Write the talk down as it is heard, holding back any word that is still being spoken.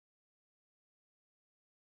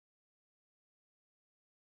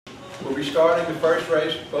We'll be starting the first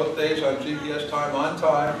race both days on GPS time, on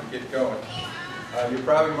time, get going. You're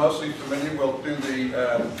probably mostly familiar. We'll do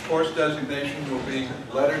the course designation will be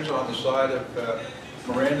letters on the side of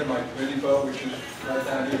Miranda, my committee boat, which is right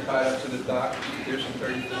down here tied up to the dock, Pearson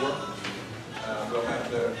 34. We'll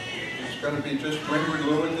have it's going to be just windward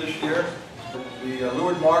leeward this year. The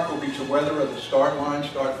leeward mark will be to weather of the start line,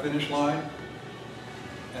 start-finish line.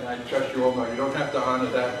 And I trust you all know you don't have to honor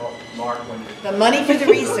that mark when you... The money for the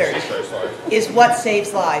research is what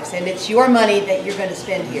saves lives, and it's your money that you're going to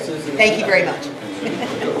spend here. Thank you very much.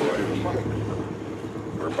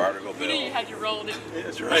 We're Barnacle Bill. You had you rolled it.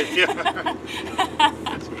 That's right. Yeah.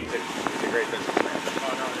 He's a great businessman.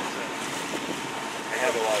 Oh no, I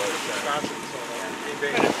have a lot of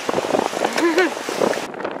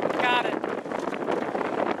Got it.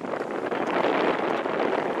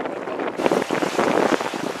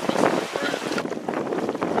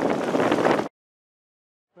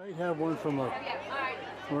 Might have one from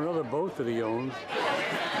another boat that he owns.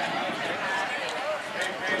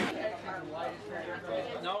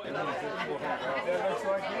 No, it looks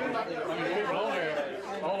like you.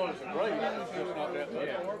 All of us are great. It's just not that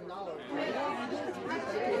bad.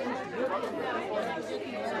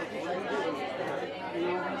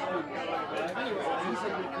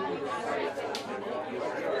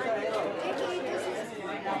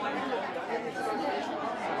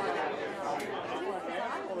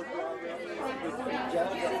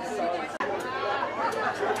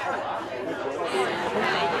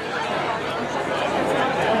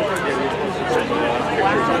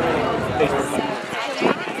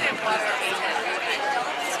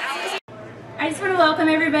 I just want to welcome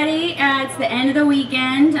everybody. It's the end of the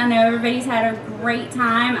weekend. I know everybody's had a great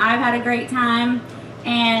time. I've had a great time,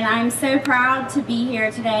 and I'm so proud to be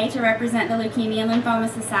here today to represent the Leukemia and Lymphoma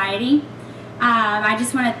Society. I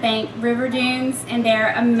just want to thank River Dunes and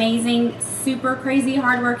their amazing, super crazy,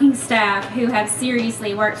 hardworking staff who have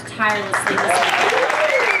seriously worked tirelessly this weekend.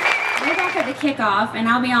 We're back at the kickoff, and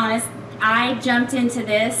I'll be honest, I jumped into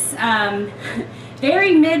this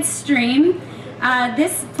very midstream.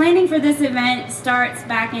 Planning for this event starts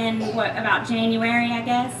back in, about January, I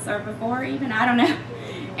guess, or before even, I don't know.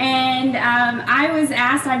 And I was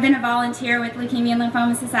asked, I've been a volunteer with Leukemia and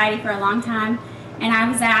Lymphoma Society for a long time, and I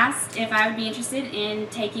was asked if I would be interested in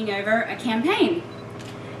taking over a campaign.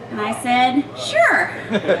 And I said, sure.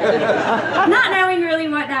 Not knowing really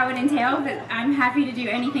what that would entail, but I'm happy to do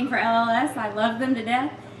anything for LLS. I love them to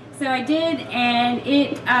death. So I did, and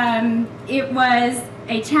it was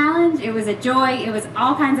a challenge, it was a joy, it was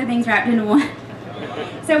all kinds of things wrapped into one.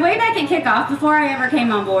 So way back at kickoff, before I ever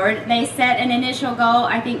came on board, they set an initial goal,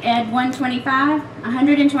 I think Ed,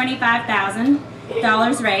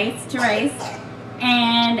 $125,000 raised.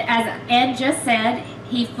 And as Ed just said,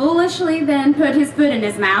 he foolishly then put his foot in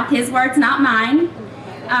his mouth, his words, not mine.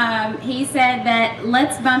 He said that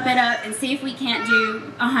let's bump it up and see if we can't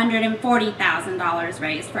do $140,000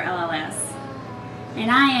 raised for LLS. And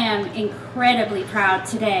I am incredibly proud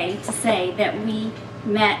today to say that we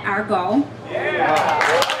met our goal. Yeah.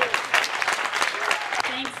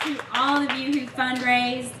 Thanks to all of you who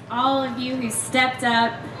fundraised, all of you who stepped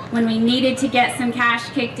up when we needed to get some cash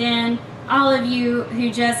kicked in, all of you who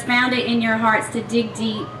just found it in your hearts to dig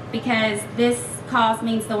deep, because this cause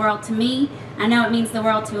means the world to me. I know it means the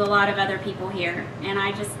world to a lot of other people here, and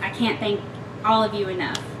I can't thank all of you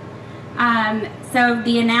enough. So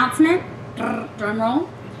the announcement, drum roll,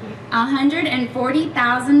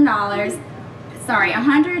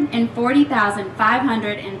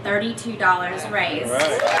 $140,532 raised.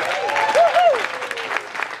 Right.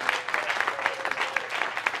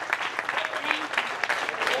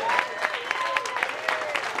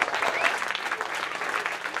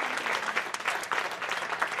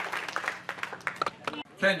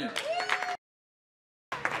 Kenya.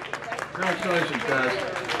 Congratulations, guys.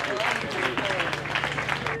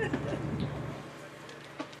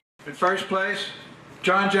 In first place,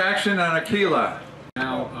 John Jackson and Aquila.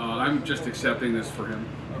 Now, I'm just accepting this for him.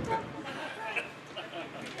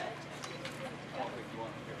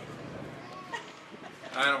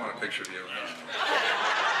 I don't want a picture of you.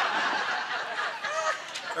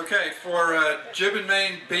 Okay, for Jib and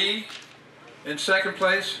Main B, in second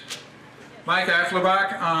place, Mike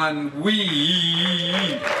Afflerbach on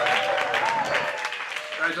Wii.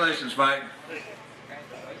 Congratulations, Mike.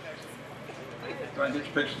 Go ahead and get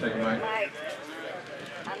your picture taken, Mike.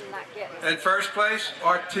 In first place,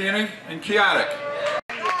 Art Tierney and Chaotic.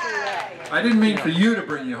 I didn't mean for you to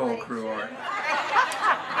bring your whole crew, Art.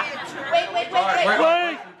 Wait.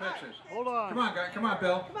 Hold on. Come on, guys. Come on,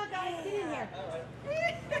 Bill. Come on, guys, get in here.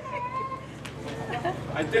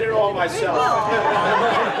 I did it all myself.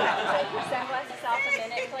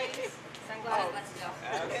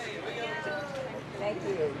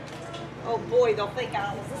 Oh boy, they'll think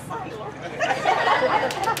I was a sailor.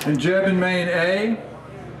 In Jeb and Maine A.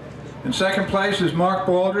 In second place is Mark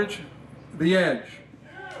Baldridge, The Edge.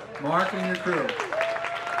 Mark and your crew.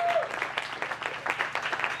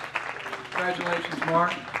 Congratulations,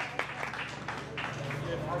 Mark.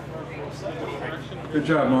 Good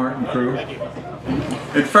job, Mark and crew.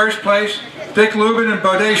 In first place, Dick Lubin and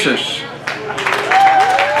Bodacious.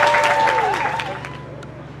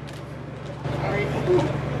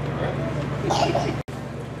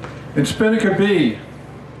 In Spinnaker B,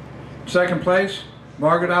 second place,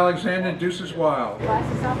 Margaret Alexander and Deuces Wild.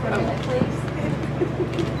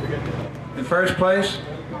 In first place,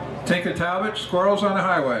 Tinker Talbot, Squirrels on the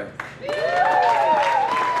Highway.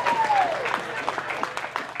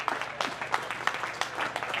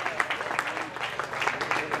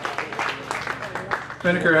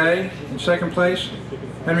 Spinnaker A, in second place,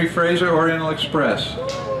 Henry Fraser, Oriental Express.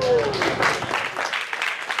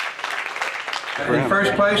 In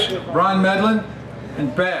first place, Ron Medlin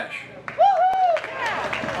and Bash.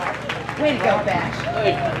 Way to go, Bash.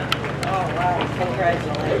 All right,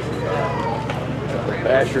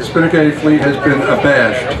 congratulations. Spinnaker A fleet has been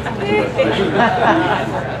abashed.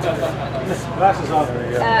 Glasses on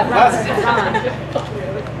there, yeah.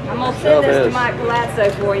 I'm going to send this to Mike Palazzo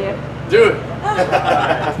for you. Do it.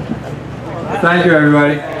 Thank you,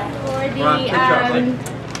 everybody. For the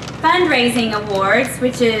fundraising awards,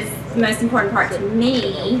 which is the most important part to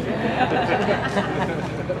me,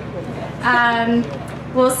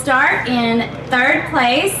 we'll start in third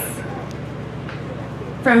place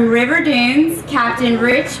from River Dunes, Captain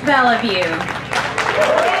Rich Bellevue.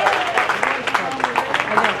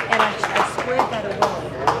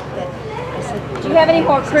 Do you have any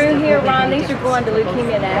more crew here, Ron? These are going to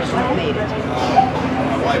Leukemia National.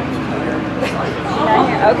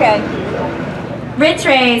 Okay. Rich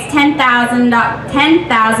raised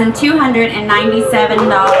 $10,297.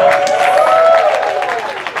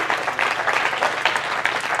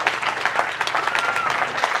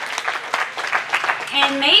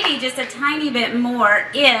 And maybe just a tiny bit more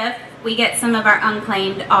if we get some of our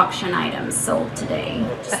unclaimed auction items sold today.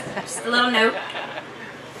 Just a little note.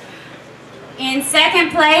 In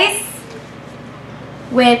second place,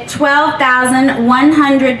 with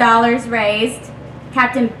 $12,100 raised,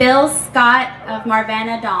 Captain Bill Scott of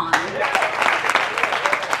Marvana Dawn. Do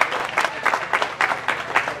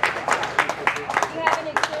you have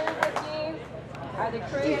any crew with you? Are the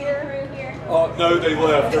crew here? No, they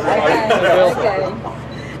left. Okay.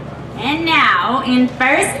 And now, in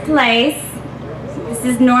first place, this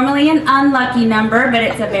is normally an unlucky number, but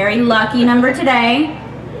it's a very lucky number today.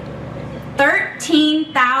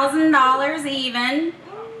 $13,000 even,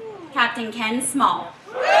 Captain Ken Small.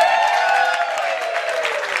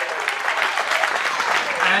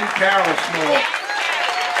 And Carol Small.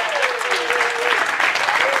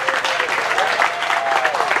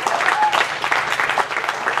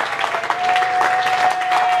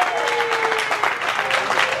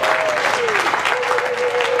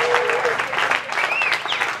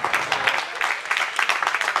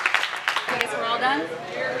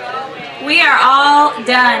 We are all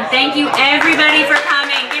done. Thank you everybody for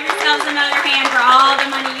coming. Give yourselves another hand for all the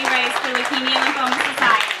money you raised for Leukemia